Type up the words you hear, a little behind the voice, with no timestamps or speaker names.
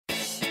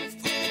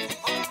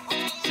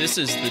This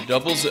is the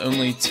Doubles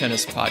Only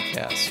Tennis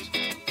Podcast,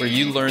 where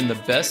you learn the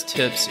best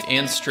tips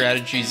and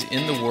strategies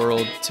in the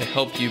world to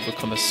help you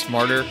become a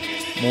smarter,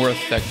 more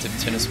effective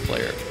tennis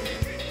player.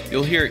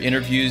 You'll hear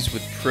interviews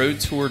with Pro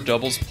Tour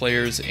doubles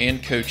players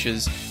and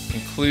coaches,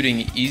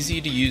 including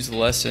easy-to-use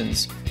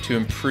lessons to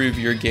improve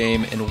your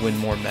game and win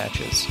more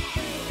matches.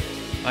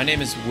 My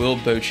name is Will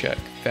Bocek,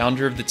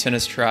 founder of the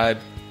Tennis Tribe,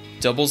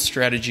 doubles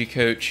strategy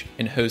coach,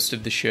 and host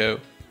of the show.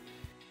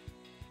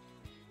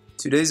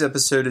 Today's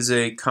episode is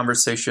a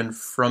conversation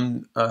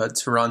from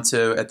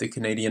Toronto at the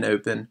Canadian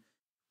Open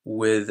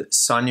with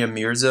Sania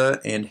Mirza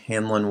and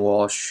Hanlon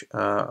Walsh,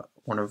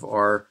 one of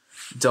our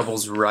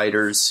doubles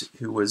writers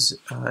who was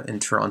in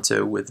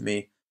Toronto with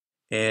me.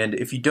 And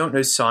if you don't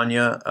know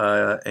Sania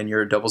and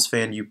you're a doubles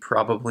fan, you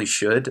probably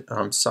should.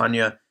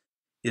 Sania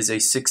is a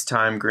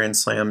 6-time Grand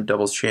Slam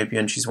doubles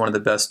champion. She's one of the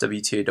best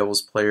WTA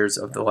doubles players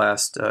of the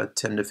last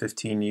 10 to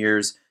 15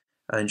 years.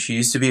 And she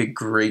used to be a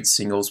great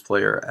singles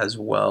player as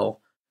well.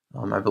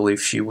 I believe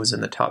she was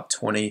in the top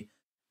 20.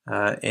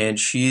 And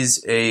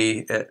she's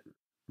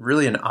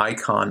really an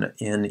icon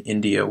in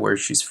India, where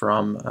she's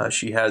from.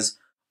 She has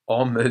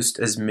almost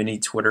as many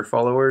Twitter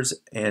followers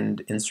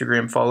and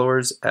Instagram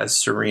followers as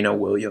Serena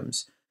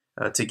Williams,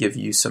 to give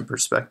you some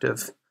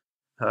perspective.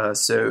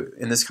 So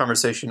in this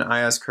conversation,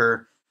 I ask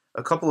her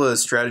a couple of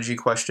strategy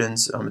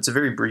questions. It's a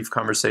very brief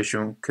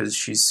conversation because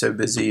she's so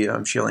busy.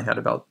 She only had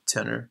about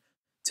 10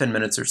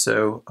 minutes or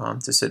so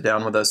to sit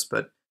down with us,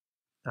 but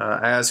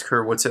I asked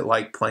her what's it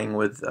like playing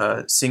with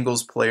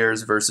singles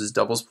players versus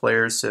doubles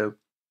players. So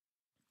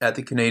at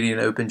the Canadian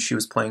Open, she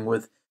was playing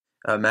with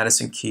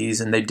Madison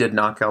Keys, and they did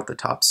knock out the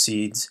top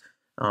seeds,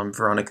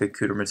 Veronika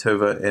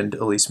Kudermetova and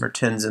Elise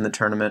Mertens in the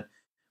tournament,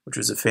 which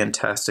was a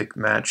fantastic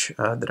match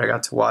that I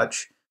got to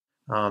watch.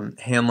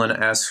 Hanlon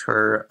asked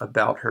her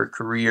about her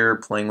career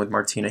playing with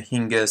Martina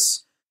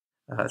Hingis,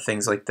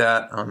 things like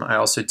that. I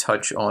also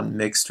touch on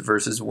mixed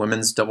versus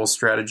women's doubles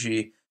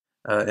strategy,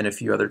 and a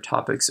few other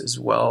topics as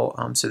well.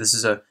 So this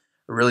is a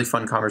really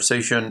fun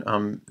conversation,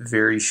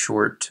 very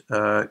short,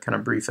 kind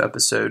of brief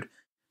episode,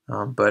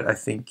 but I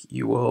think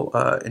you will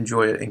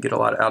enjoy it and get a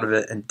lot out of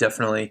it. And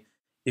definitely,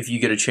 if you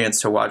get a chance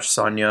to watch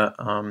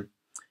Sania,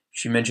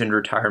 she mentioned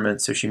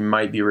retirement, so she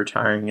might be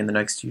retiring in the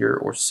next year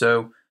or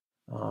so.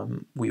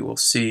 We will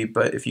see,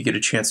 but if you get a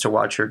chance to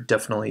watch her,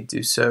 definitely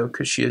do so,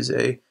 because she is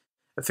a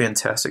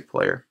fantastic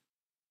player.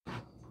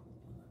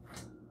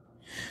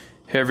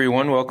 Hey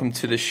everyone, welcome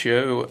to the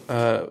show.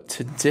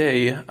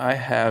 Today I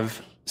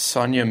have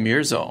Sania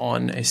Mirza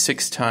on, a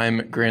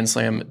 6-time Grand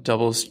Slam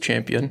doubles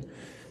champion.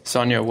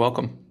 Sania,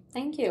 welcome.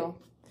 Thank you.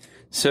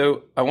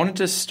 So I wanted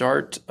to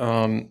start,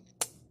 I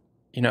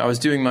was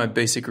doing my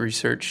basic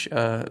research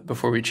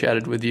before we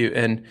chatted with you,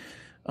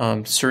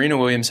 and Serena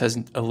Williams has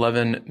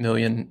 11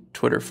 million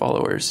Twitter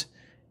followers,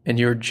 and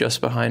you're just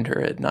behind her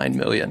at 9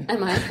 million.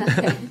 Am I?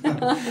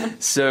 Okay.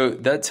 So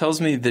that tells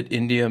me that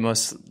India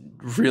must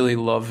really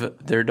love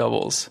their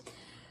doubles.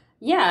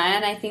 Yeah,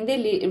 and I think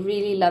they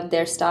really love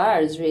their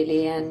stars,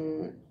 really,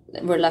 and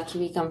we're lucky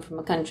we come from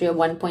a country of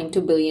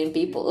 1.2 billion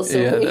people, so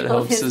yeah, we that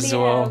helps as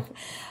well.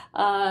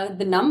 Have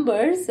the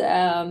numbers,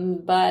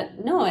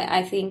 but no,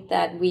 I think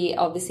that we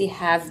obviously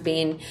have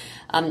been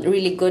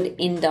really good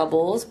in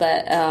doubles,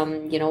 but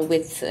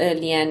with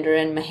Leander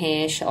and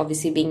Mahesh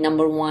obviously being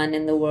number one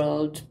in the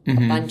world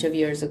a bunch of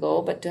years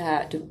ago, but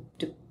to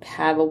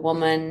have a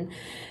woman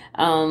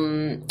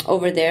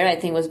over there, I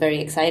think was very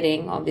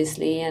exciting,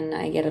 obviously, and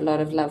I get a lot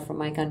of love from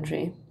my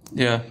country.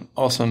 Yeah,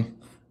 awesome.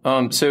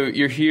 So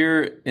you're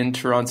here in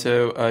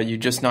Toronto. You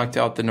just knocked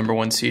out the number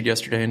 1 seed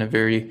yesterday in a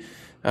very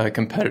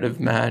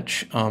competitive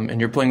match, and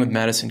you're playing with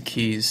Madison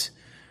Keys.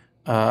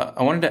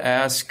 I wanted to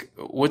ask,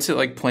 what's it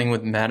like playing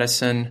with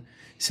Madison,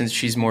 since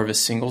she's more of a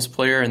singles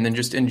player, and then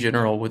just in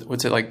general,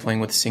 what's it like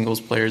playing with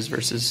singles players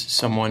versus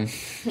someone?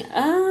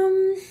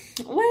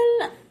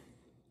 Well,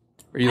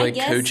 are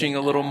you coaching a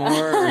little more?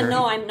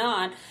 No, I'm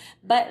not.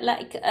 But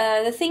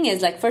the thing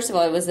is, first of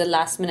all, it was a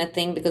last minute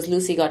thing because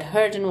Lucy got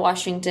hurt in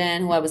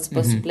Washington, who I was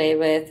supposed to play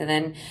with. And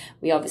then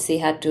we obviously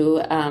had to,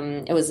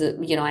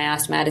 I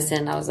asked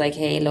Madison, I was like,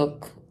 hey,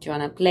 look, do you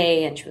want to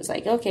play? And she was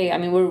like, okay. I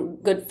mean, we're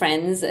good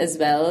friends as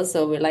well.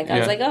 So we're I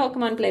was like, oh,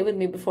 come on, play with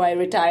me before I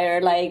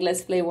retire.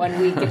 Let's play 1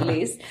 week at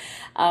least.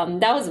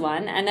 That was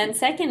one. And then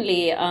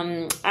secondly,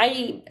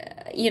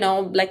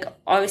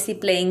 obviously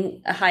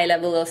playing a high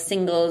level of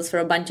singles for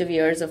a bunch of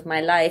years of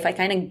my life, I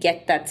kind of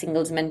get that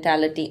singles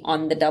mentality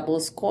on the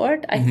doubles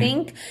court, I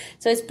think.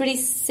 So it's pretty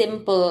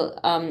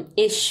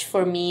simple-ish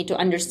for me to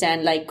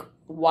understand,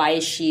 why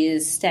she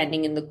is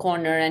standing in the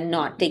corner and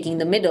not taking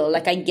the middle.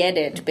 I get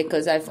it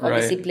because I've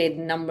obviously played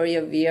a number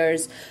of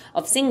years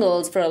of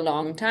singles for a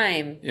long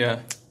time. Yeah.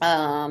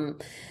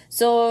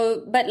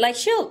 So, but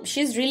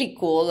she's really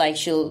cool.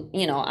 She'll,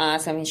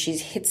 ask, she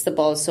hits the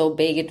ball so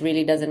big, it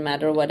really doesn't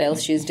matter what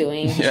else she's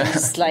doing. Yeah.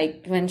 Just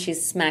when she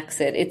smacks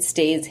it, it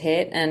stays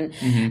hit. And,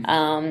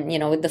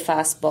 with the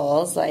fast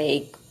balls,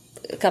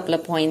 a couple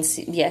of points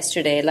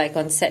yesterday,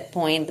 on set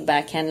point, the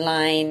backhand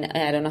line.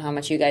 I don't know how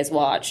much you guys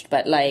watched,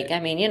 but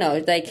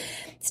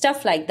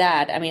stuff like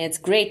that. I mean, it's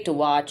great to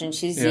watch, and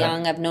she's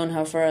young. I've known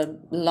her for a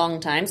long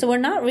time. So we're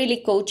not really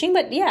coaching,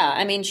 but yeah,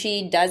 I mean,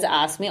 she does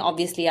ask me.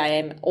 Obviously, I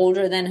am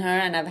older than her,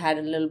 and I've had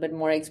a little bit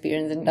more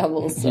experience in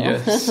doubles. So.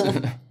 Yes.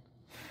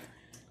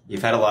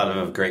 You've had a lot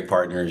of great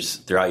partners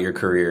throughout your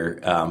career,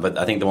 but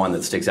I think the one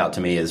that sticks out to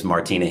me is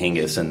Martina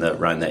Hingis and the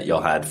run that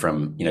y'all had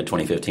from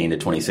 2015 to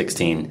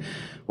 2016.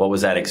 What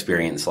was that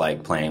experience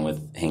like playing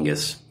with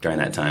Hingis during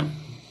that time?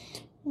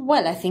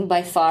 Well, I think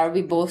by far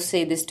we both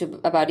say this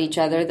about each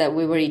other, that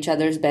we were each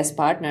other's best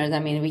partners. I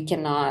mean, we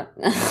cannot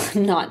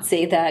not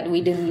say that. We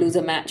didn't lose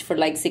a match for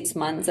like 6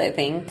 months, I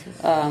think,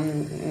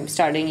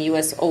 starting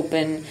US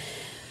Open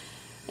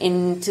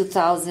in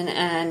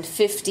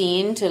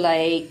 2015 to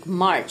like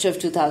March of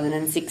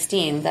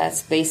 2016.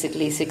 That's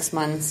basically 6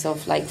 months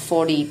of like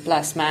 40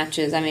 plus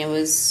matches. I mean, it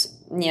was,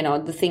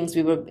 the things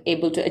we were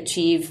able to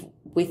achieve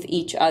with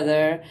each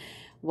other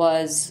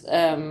was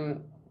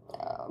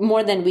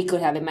more than we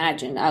could have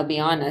imagined, I'll be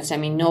honest. I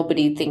mean,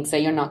 nobody thinks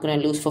that you're not going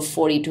to lose for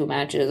 42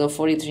 matches or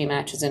 43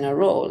 matches in a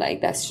row.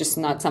 Like, that's just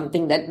not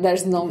something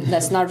that's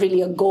not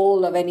really a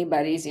goal of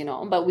anybody's,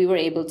 But we were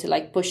able to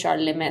like push our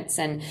limits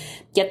and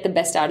get the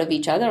best out of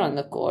each other on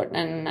the court.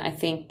 And I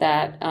think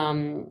that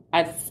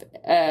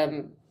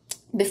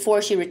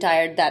before she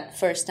retired that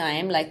first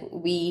time, like,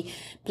 we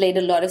played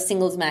a lot of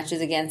singles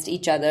matches against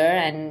each other,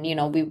 and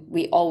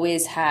we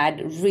always had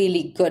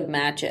really good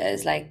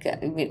matches, like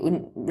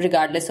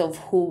regardless of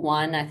who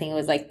won. I think it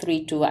was like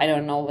 3-2. I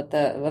don't know what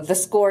the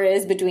score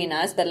is between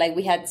us, but like,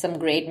 we had some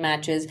great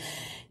matches.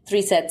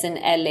 3 sets in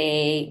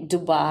LA,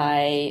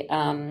 Dubai,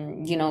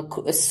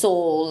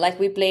 Seoul.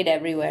 Like, we played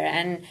everywhere,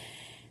 and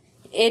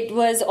it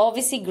was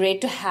obviously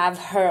great to have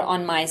her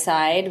on my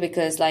side,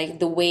 because like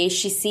the way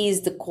she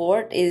sees the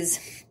court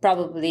is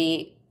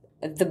probably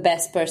the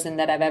best person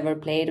that I've ever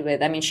played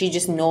with. I mean, she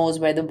just knows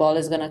where the ball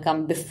is going to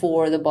come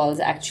before the ball is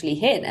actually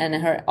hit.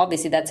 And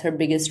obviously that's her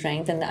biggest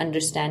strength, and the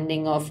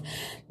understanding of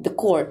the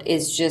court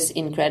is just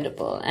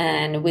incredible.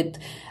 And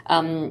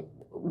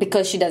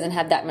because she doesn't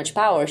have that much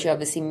power, she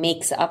obviously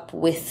makes up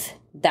with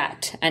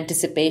that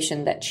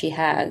anticipation that she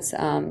has,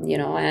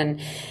 and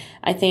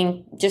I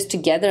think just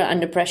together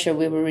under pressure,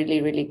 we were really,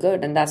 really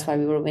good. And that's why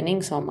we were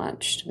winning so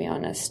much, to be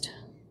honest.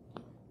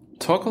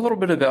 Talk a little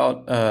bit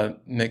about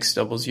mixed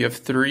doubles. You have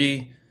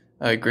 3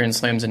 Grand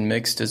Slams in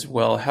mixed as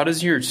well. How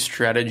does your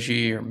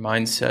strategy or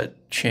mindset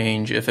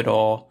change, if at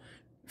all,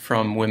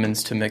 from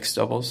women's to mixed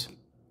doubles?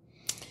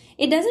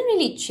 It doesn't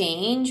really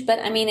change, but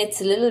I mean,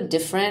 it's a little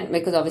different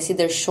because obviously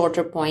there's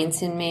shorter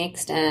points in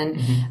mixed,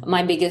 and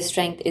my biggest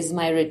strength is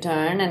my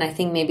return. And I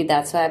think maybe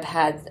that's why I've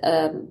had,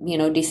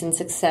 decent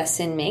success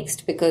in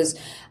mixed, because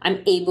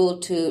I'm able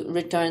to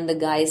return the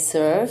guy's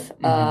serve,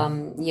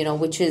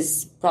 which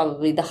is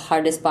probably the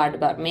hardest part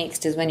about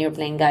mixed, is when you're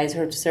playing guys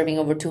who are serving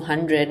over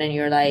 200 and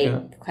you're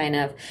like kind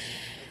of...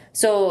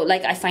 So,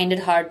 like, I find it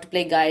hard to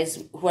play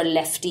guys who are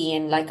lefty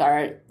and, like,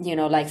 are,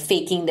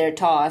 faking their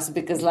toss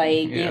because,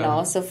 like,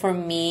 so for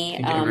me... I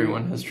think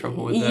everyone has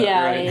trouble with that,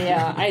 right?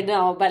 Yeah, I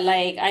know. But,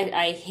 like,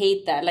 I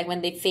hate that. Like, when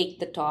they fake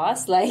the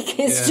toss, like,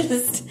 it's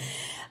just...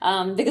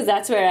 because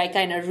that's where I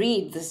kind of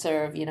read the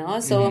serve,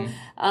 So,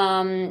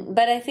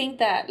 but I think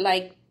that,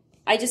 like,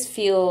 I just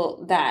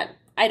feel that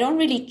I don't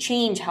really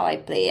change how I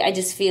play. I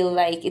just feel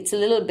like it's a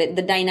little bit...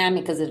 The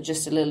dynamic is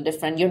just a little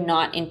different. You're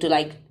not into,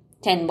 like...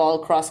 10-ball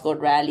cross-court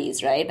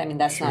rallies, right? I mean,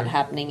 that's not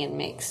happening in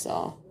mix.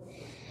 So,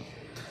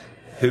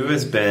 who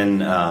has been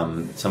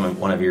some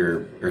of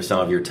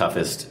your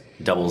toughest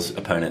doubles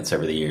opponents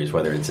over the years?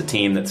 Whether it's a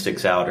team that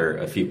sticks out or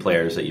a few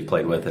players that you've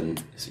played with in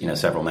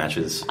several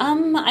matches.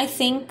 I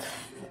think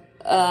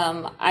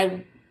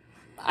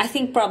I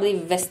think probably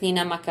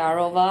Vesnina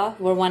Makarova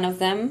were one of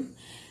them,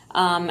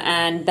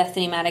 and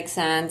Bethany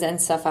Maddox-Sands and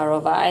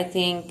Safarova. I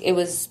think it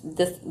was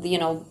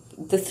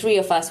the 3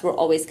 of us were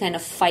always kind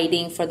of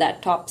fighting for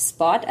that top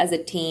spot as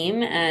a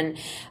team. And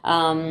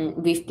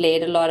we've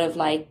played a lot of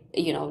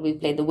we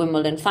played the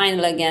Wimbledon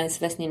final against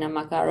Vesnina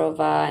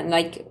Makarova.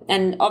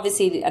 And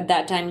obviously at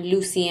that time,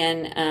 Lucy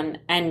and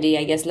Andy,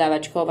 I guess,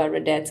 Lavachkova,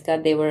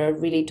 Radetska, they were a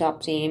really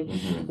top team.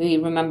 We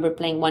remember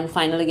playing one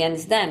final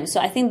against them.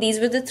 So I think these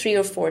were the 3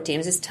 or 4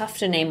 teams. It's tough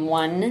to name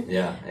one.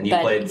 Yeah, and you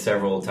played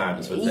several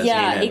times with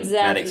Vesnina and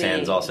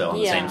Maddox-Sands also on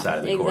the same side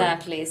of the court.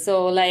 Exactly.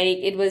 So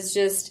it was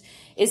just...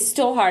 It's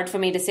still hard for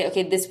me to say,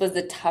 okay, this was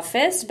the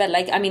toughest. But,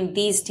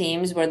 these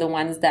teams were the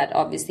ones that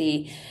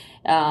obviously,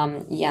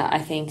 I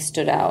think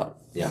stood out.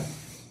 Yeah.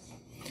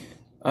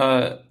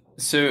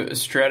 So a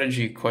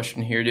strategy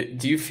question here.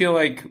 Do you feel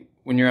like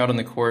when you're out on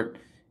the court,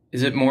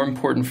 is it more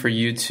important for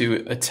you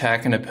to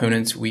attack an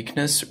opponent's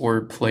weakness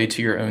or play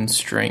to your own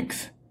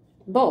strength?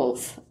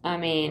 Both. I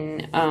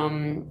mean,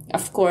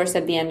 of course,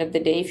 at the end of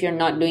the day, if you're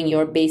not doing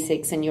your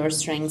basics and your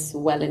strengths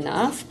well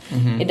enough,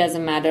 it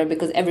doesn't matter,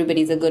 because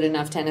everybody's a good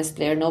enough tennis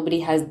player. Nobody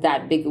has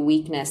that big a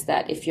weakness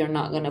that if you're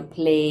not going to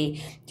play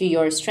to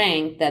your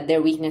strength, that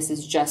their weakness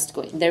is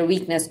their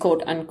weakness,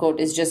 quote unquote,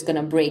 is just going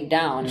to break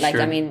down.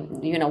 Sure.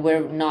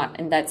 We're not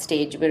in that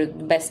stage. We're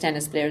the best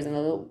tennis players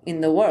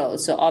in the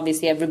world. So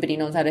obviously everybody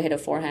knows how to hit a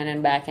forehand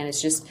and backhand.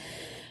 It's just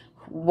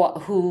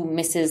who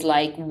misses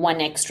like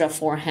one extra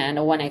forehand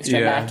or one extra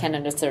backhand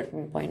at a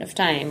certain point of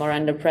time or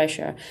under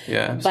pressure.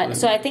 Yeah, but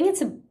so I think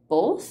it's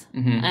both,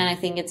 and I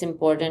think it's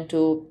important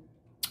to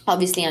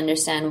obviously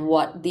understand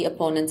what the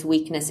opponent's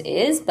weakness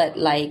is, but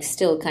like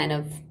still kind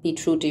of be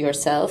true to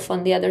yourself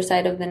on the other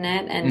side of the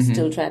net and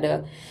still try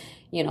to,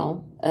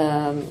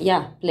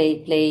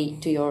 play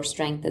to your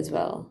strength as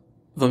well.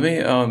 Let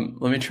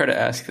me try to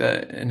ask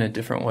that in a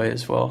different way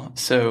as well.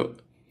 So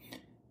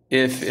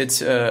if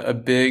it's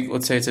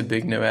let's say it's a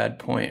big no ad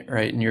point,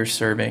 right, and you're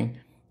serving,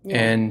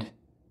 and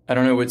I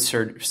don't know what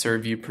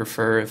serve you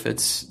prefer, if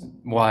it's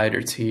wide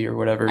or tee or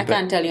whatever. I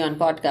can't tell you on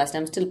podcast.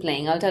 I'm still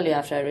playing. I'll tell you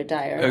after I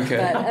retire.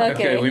 Okay.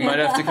 Okay. We might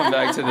have to come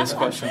back to this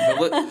question,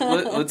 but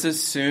let's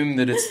assume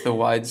that it's the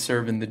wide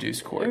serve in the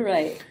deuce court.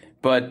 Right.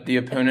 But the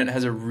opponent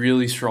has a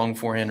really strong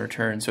forehand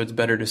return, so it's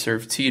better to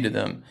serve tee to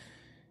them.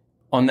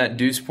 On that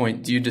deuce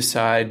point, do you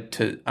decide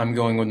I'm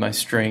going with my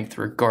strength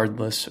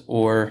regardless,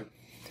 or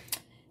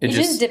it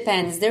just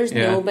depends. There's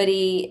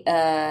nobody.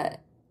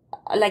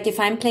 Like if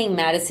I'm playing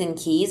Madison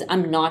Keys,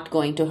 I'm not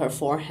going to her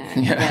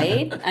forehand,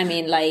 right? I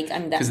mean, like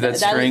because that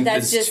strength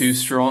is just too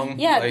strong.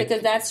 Yeah,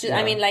 because that's just.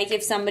 I mean, like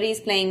if somebody's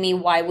playing me,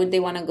 why would they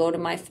want to go to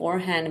my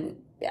forehand?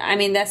 I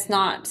mean, that's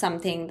not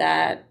something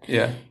that.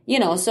 Yeah.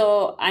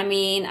 So I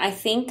mean, I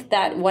think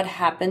that what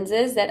happens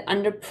is that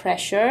under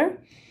pressure,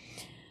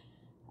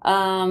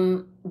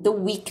 the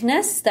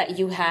weakness that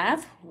you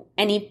have,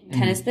 any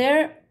tennis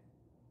player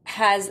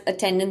has a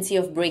tendency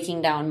of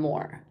breaking down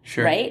more,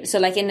 right? So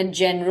like in a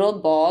general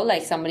ball,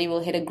 like somebody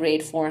will hit a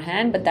great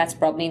forehand, but that's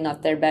probably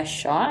not their best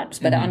shot.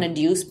 But on a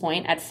deuce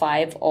point at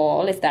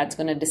 5-all, if that's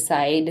going to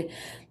decide,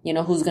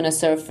 who's going to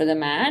serve for the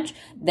match,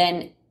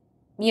 then,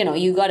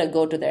 you got to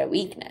go to their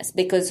weakness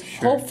because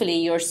hopefully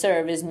your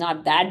serve is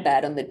not that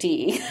bad on the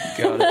tee.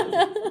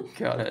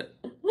 Got it.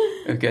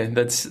 Okay,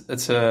 that's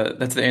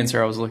the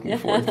answer I was looking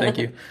for. Thank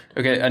you.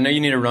 Okay, I know you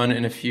need to run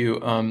in a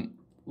few.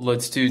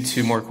 Let's do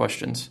 2 more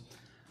questions.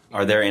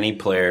 Are there any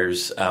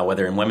players,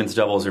 whether in women's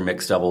doubles or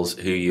mixed doubles,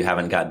 who you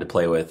haven't gotten to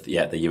play with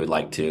yet that you would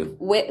like to?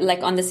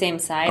 Like on the same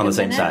side? On the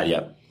same side,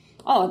 yeah.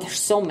 Oh, there's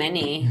so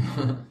many.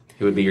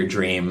 Who would be your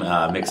dream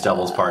mixed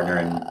doubles partner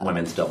and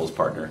women's doubles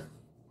partner?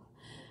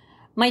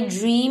 My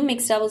dream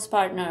mixed doubles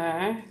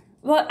partner...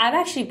 Well, I've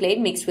actually played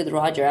mixed with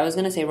Roger. I was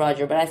going to say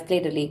Roger, but I've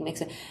played a league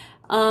mixed.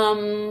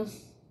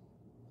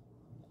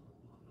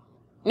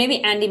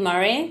 Maybe Andy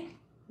Murray.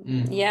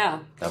 Yeah.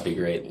 That'd be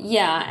great.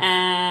 Yeah,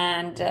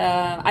 and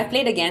I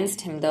played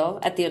against him,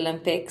 though, at the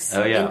Olympics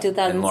in 2016.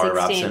 And Laura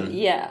Robson.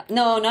 Yeah.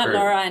 No, not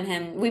Laura and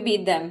him. We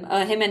beat them.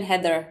 Him and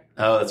Heather.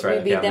 Oh, that's right.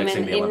 We beat them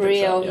in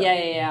Rio.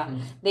 Yeah.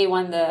 They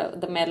won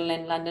the medal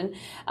in London.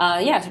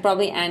 So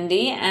probably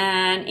Andy.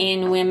 And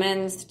in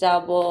women's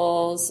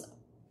doubles,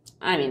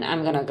 I mean,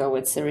 I'm going to go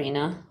with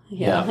Serena.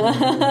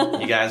 Yeah.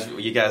 You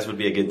guys would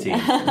be a good team.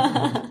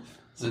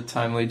 It's a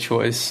timely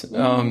choice.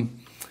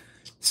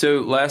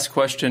 So last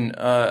question,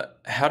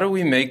 how do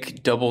we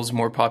make doubles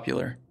more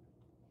popular?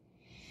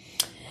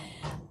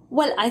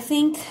 Well, I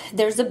think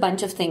there's a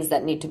bunch of things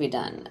that need to be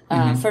done.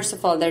 First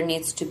of all, there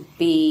needs to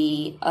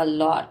be a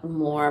lot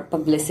more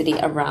publicity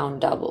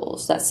around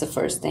doubles. That's the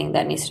first thing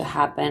that needs to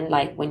happen.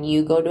 Like when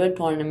you go to a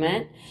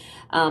tournament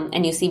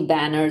and you see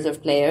banners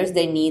of players,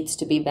 there needs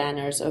to be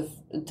banners of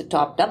the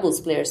top doubles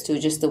players too,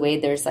 just the way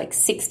there's like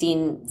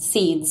 16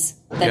 seeds,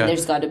 then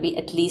there's got to be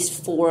at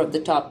least 4 of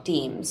the top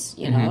teams,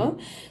 you know?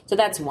 So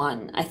that's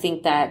one. I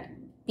think that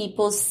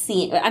people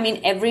see, I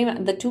mean,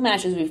 the 2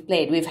 matches we've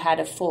played, we've had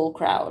a full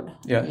crowd,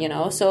 you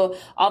know? So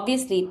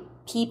obviously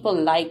people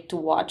like to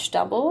watch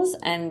doubles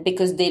and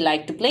because they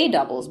like to play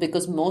doubles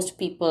because most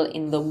people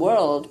in the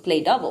world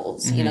play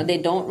doubles. You know, they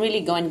don't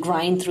really go and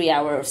grind 3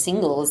 hours of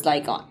singles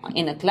like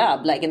in a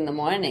club, like in the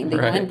morning. They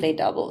go and play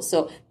doubles.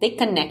 So they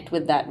connect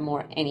with that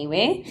more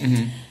anyway.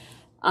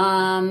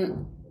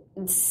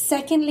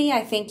 Secondly,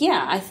 I think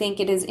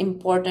it is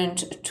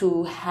important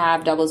to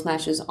have doubles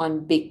matches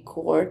on big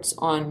courts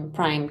on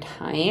prime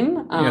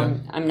time.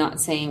 I'm not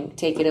saying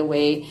take it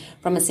away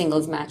from a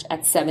singles match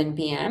at 7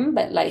 p.m.,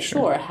 but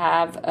sure,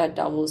 have a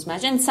doubles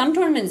match. And some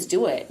tournaments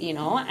do it, you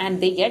know,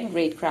 and they get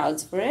great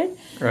crowds for it.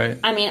 Right.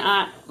 I mean,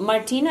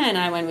 Martina and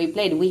I, when we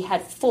played, we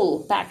had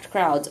full packed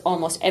crowds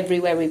almost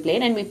everywhere we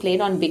played, and we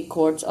played on big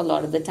courts a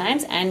lot of the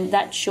times. And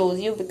that shows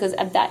you because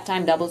at that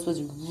time, doubles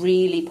was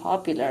really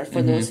popular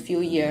for those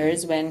few years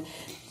when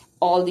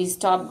all these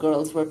top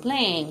girls were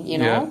playing, you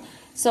know?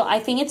 So I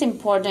think it's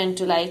important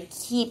to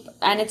keep,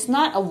 and it's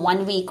not a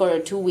 1 week or a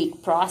 2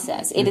 week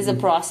process. It is a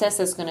process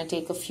that's going to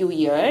take a few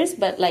years,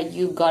 but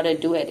you got to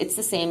do it. It's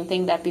the same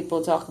thing that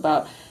people talk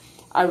about.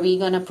 Are we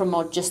going to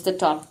promote just the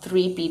top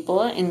 3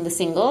 people in the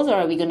singles, or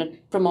are we going to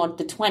promote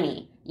the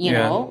 20? You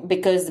know,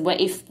 because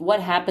what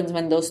happens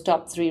when those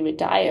top 3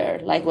 retire?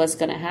 What's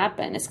going to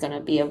happen? It's going to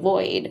be a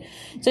void.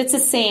 So it's the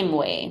same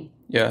way.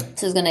 Yeah.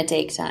 So it's going to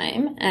take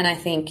time. And I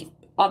think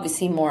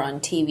obviously more on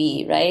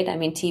TV, right? I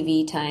mean,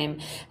 TV time.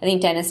 I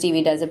think Tennis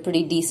TV does a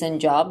pretty decent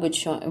job with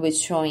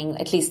showing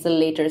at least the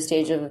later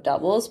stage of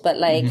doubles. But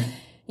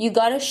you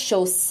got to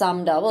show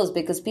some doubles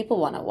because people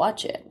want to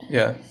watch it.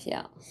 Yeah,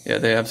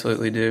 they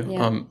absolutely do.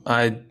 Yeah.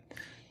 I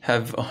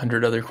have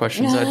 100 other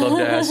questions I'd love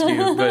to ask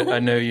you, but I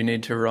know you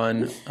need to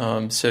run.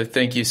 So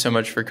thank you so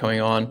much for coming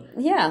on.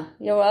 Yeah,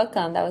 you're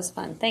welcome. That was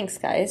fun. Thanks,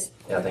 guys.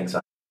 Yeah, thanks.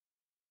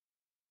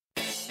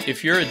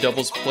 If you're a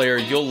doubles player,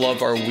 you'll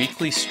love our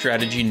weekly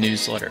strategy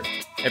newsletter.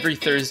 Every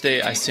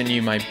Thursday, I send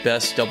you my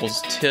best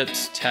doubles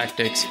tips,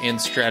 tactics,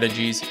 and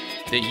strategies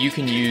that you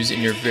can use in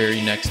your very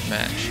next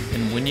match.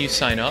 And when you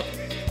sign up,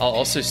 I'll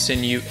also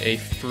send you a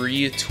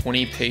free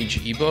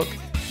 20-page ebook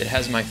that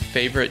has my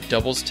favorite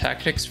doubles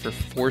tactics for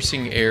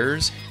forcing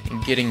errors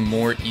and getting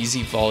more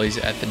easy volleys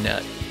at the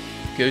net.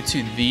 Go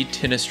to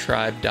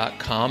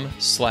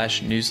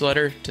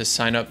thetennistribe.com/newsletter to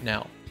sign up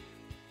now.